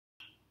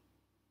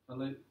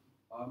Hello,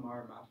 I'm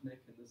Ira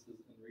Martinek and this is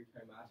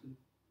Enrico Martin,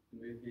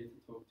 and we're here to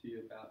talk to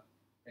you about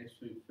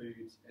Axfood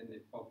Foods and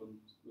their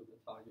problems with the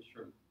tiger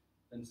shrimp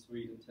in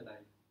Sweden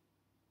today.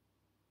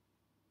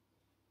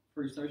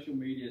 Through social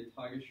media,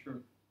 tiger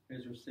shrimp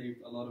has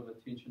received a lot of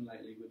attention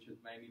lately, which has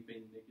mainly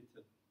been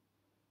negative.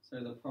 So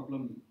the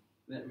problem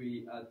that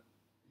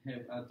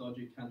have are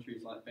dodgy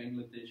countries like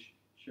Bangladesh,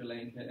 Sri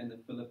Lanka, and the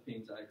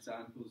Philippines are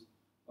examples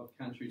of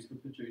countries who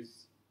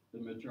produce the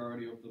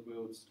majority of the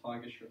world's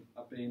tiger shrimp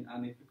are being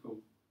unethical.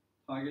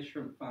 Tiger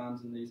shrimp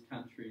farms in these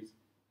countries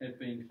have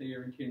been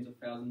clearing tens of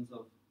thousands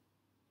of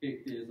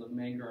hectares of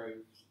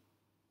mangrove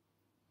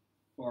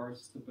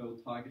forests to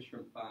build tiger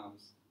shrimp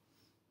farms.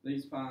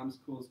 These farms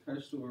cause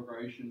coastal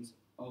erosions,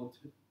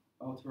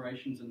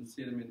 alterations in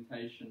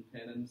sedimentation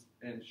patterns,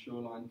 and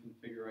shoreline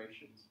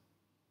configurations.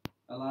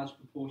 A large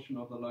proportion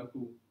of the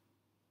local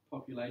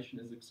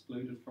population is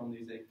excluded from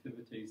these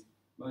activities.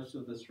 Most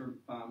of the shrimp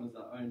farmers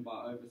are owned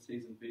by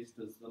overseas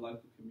investors. The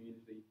local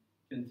community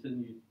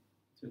continue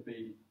to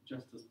be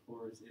just as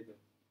poor as ever.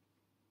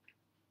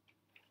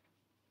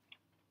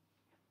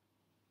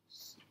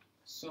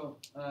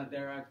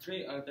 There are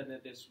three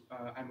alternatives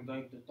I'm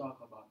going to talk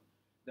about.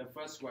 The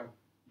first one,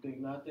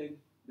 doing nothing.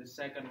 The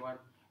second one,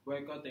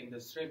 boycotting the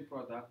shrimp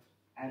product.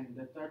 And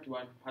the third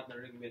one,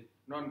 partnering with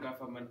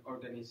non-government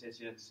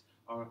organizations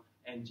or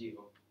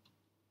NGO.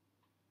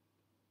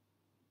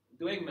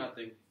 Doing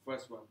nothing,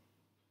 first one.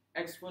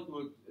 Axfood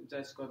will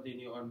just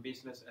continue on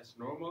business as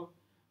normal,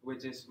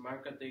 which is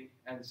marketing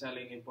and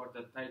selling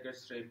imported tiger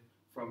shrimp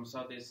from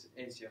Southeast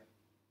Asia.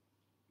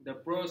 The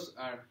pros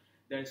are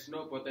there is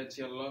no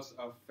potential loss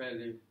of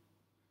value,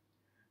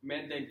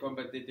 maintain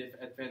competitive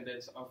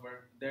advantage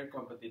over their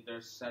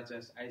competitors such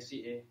as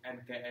ICA and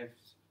KF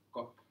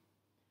Corp.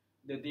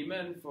 The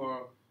demand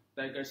for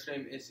tiger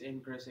shrimp is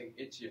increasing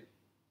each year.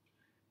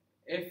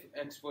 If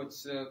Axfood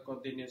still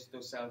continues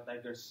to sell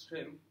tiger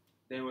shrimp,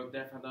 they will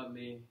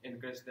definitely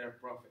increase their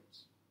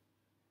profits.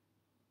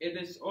 It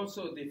is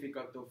also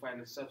difficult to find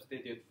a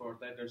substitute for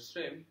tiger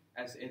shrimp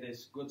as it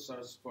is good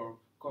source for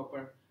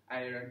copper,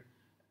 iron,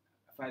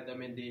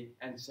 vitamin D,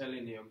 and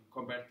selenium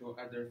compared to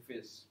other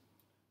fish.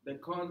 The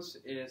cons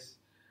is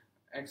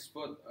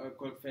Axfood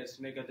could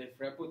face negative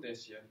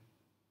reputation.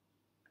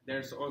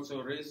 There's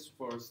also risk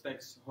for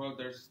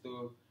stakeholders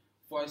to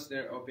voice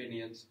their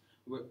opinions,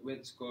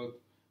 which could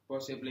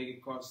possibly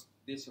cause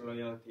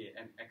disloyalty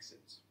and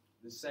exits.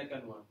 The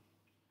second one,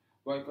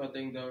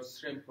 boycotting the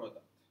shrimp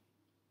product.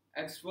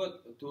 Axfood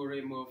to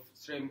remove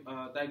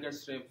tiger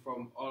shrimp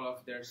from all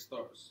of their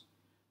stores.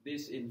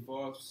 This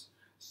involves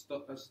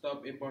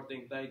stop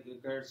importing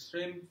tiger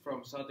shrimp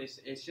from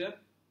Southeast Asia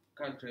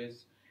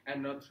countries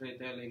and not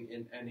retailing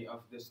in any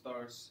of the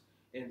stores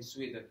in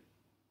Sweden.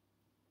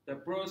 The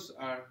pros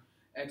are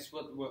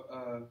Axfood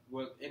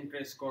will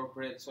increase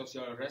corporate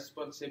social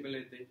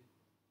responsibility.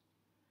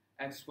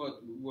 Axfood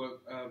will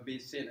be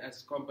seen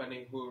as a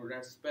company who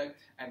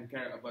respect and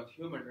care about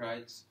human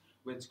rights,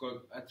 which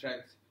could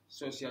attract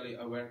socially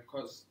aware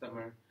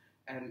customers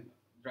and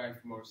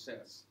drive more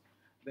sales.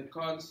 The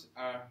cons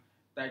are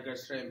tiger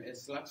shrimp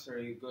is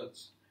luxury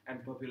goods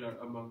and popular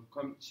among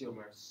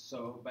consumers,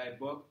 so by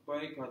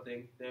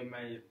boycotting, they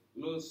may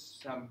lose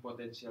some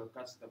potential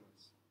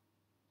customers.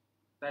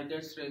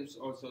 Tiger shrimps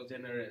also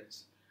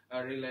generates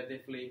a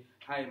relatively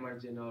high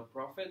marginal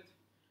profit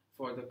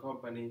for the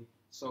company,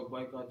 so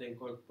boycotting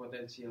could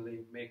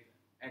potentially make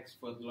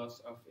Axfood loss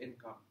of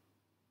income.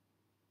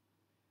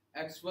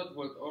 Axfood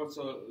would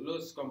also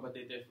lose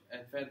competitive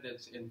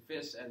advantage in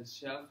fish and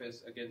shellfish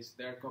against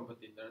their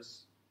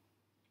competitors.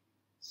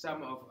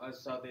 Some of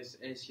Southeast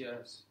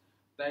Asia's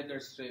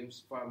tiger shrimp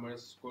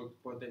farmers could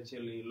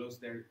potentially lose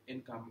their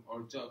income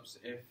or jobs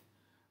if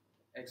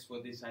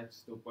Axfood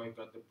decides to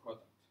boycott the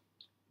product.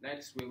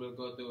 Next, we will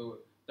go to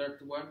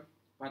third one,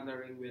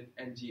 partnering with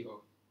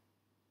NGO.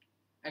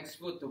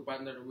 Axfood to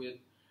partner with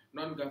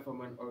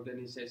non-government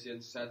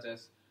organizations such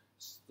as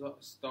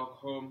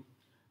Stockholm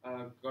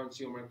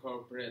Consumer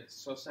Corporate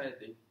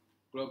Society,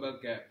 Global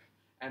Gap,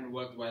 and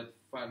Worldwide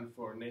Fund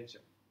for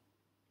Nature.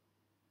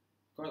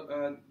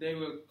 They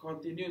will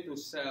continue to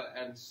sell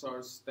and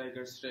source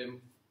tiger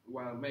shrimp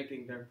while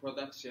making their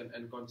production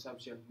and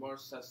consumption more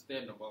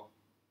sustainable.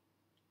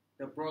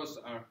 The pros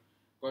are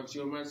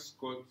consumers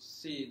could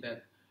see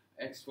that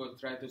Axfood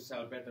try to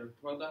sell better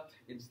product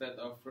instead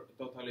of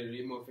totally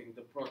removing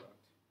the product.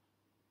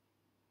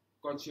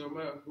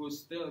 Consumers who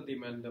still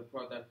demand the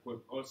product could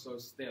also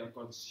still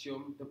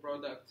consume the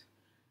product,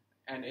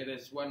 and it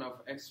is one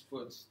of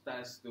Axfood's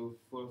tasks to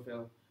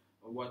fulfill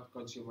what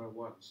consumer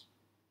wants.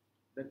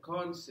 The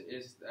cons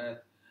is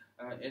that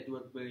it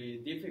would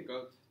be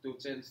difficult to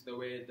change the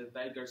way the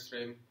tiger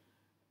shrimp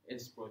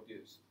is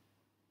produced.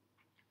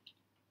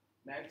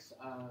 Next,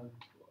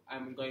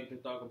 I'm going to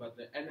talk about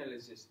the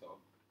analysis tool.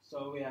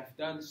 So we have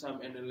done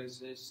some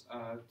analysis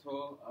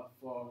tool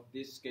for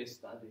this case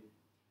study,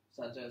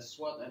 such as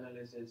SWOT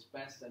analysis,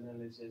 pest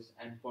analysis,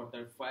 and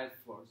Porter 5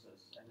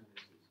 forces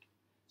analysis.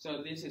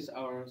 So this is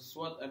our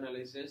SWOT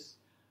analysis.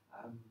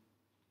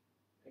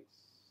 Next,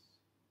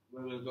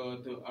 we will go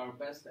to our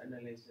pest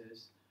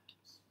analysis.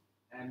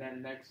 And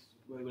then next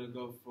we will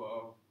go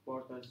for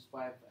portals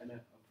 5 and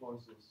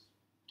forces.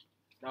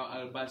 Now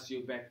I'll pass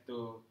you back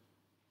to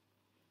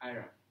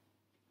Ira.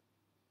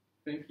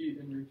 Thank you,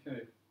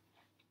 Enrico.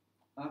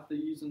 After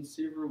using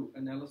several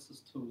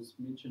analysis tools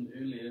mentioned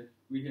earlier,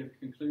 we have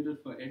concluded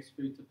for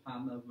Axfood to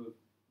partner with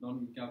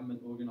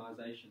non-government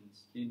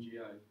organisations,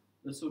 NGO.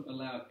 This would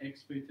allow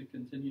Axfood to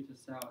continue to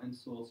sell and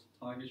source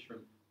tiger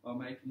shrimp while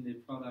making their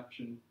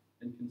production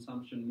and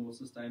consumption more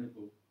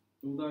sustainable.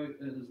 Although it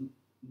is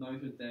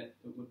noted that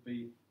it would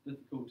be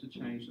difficult to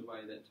change the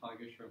way that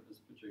tiger shrimp is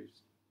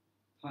produced.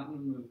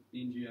 Partnering with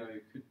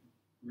NGO could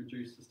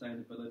reduce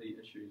sustainability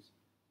issues.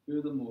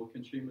 Furthermore,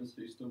 consumers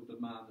who still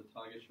demand the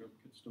tiger shrimp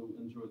could still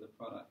enjoy the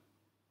product.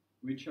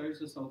 We chose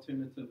this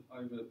alternative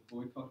over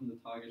boycotting the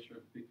tiger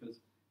shrimp because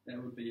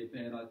that would be a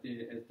bad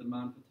idea as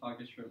demand for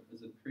tiger shrimp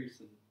is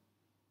increasing.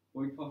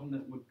 Boycotting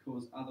it would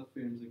cause other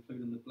firms,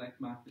 including the black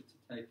market,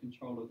 to take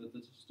control of the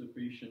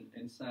distribution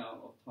and sale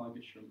of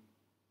tiger shrimp.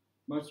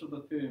 Most of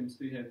the firms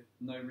who have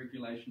no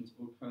regulations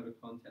or code of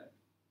conduct.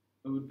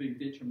 It would be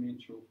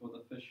detrimental for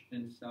the fish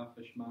and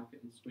shellfish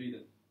market in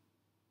Sweden.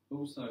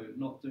 Also,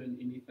 not doing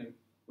anything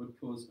would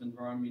cause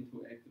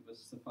environmental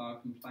activists to file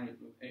a complaint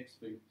with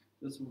Axfood.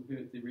 This will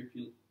hurt their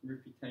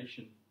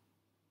reputation.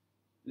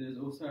 There is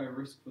also a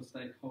risk for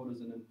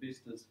stakeholders and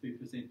investors who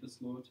present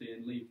disloyalty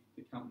and leave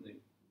the company.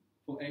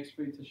 For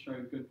Axfood to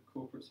show good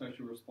corporate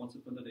social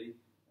responsibility,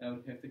 they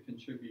would have to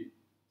contribute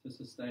to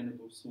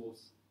sustainable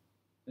source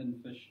in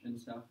fish and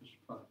shellfish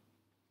product.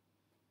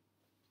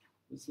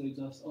 This leads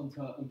us on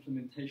to our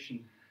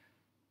implementation.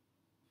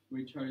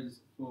 We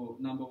chose for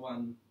number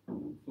 1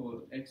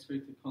 for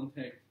Axfood to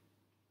contact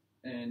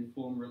and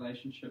form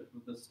relationship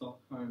with the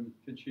Stockholm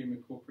Consumer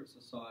Corporate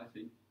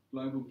Society,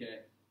 Global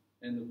Gap,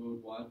 and the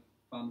Worldwide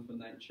Fund for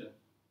Nature.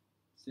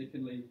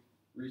 Secondly,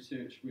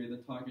 research where the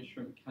tiger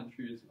shrimp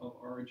countries of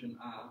origin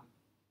are,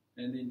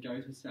 and then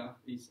go to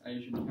Southeast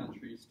Asian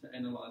countries to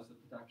analyse the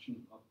production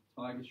of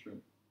tiger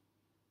shrimp.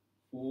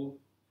 4,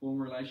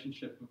 form a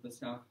relationship with the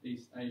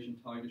Southeast Asian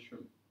tiger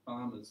shrimp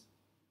farmers.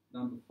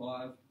 Number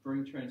 5,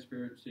 bring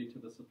transparency to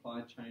the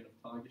supply chain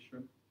of tiger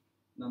shrimp.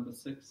 Number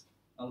 6,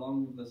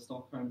 along with the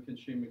Stockholm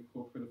Consumer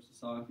Cooperative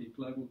Society,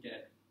 Global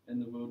Gap,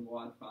 and the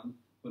Worldwide Fund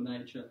for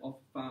Nature, offer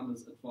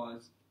farmers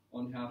advice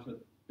on how to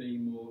be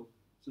more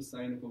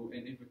sustainable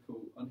and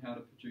ethical on how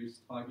to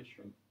produce tiger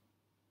shrimp.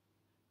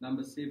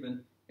 Number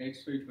 7,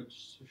 Axfood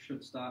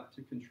should start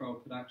to control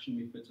production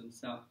methods in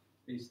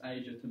Southeast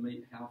Asia to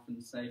meet health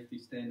and safety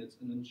standards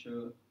and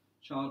ensure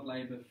child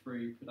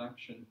labour-free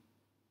production,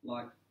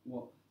 like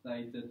what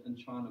they did in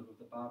China with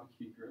the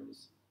barbecue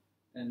grills.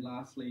 And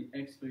lastly,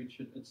 Axfood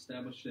should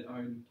establish their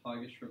own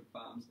tiger shrimp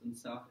farms in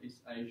Southeast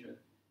Asia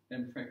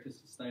and practice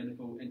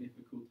sustainable and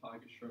ethical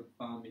tiger shrimp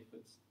farm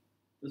methods.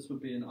 This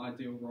would be an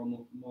ideal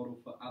role model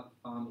for other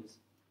farmers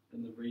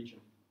in the region.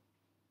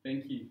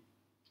 Thank you.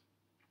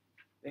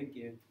 Thank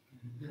you.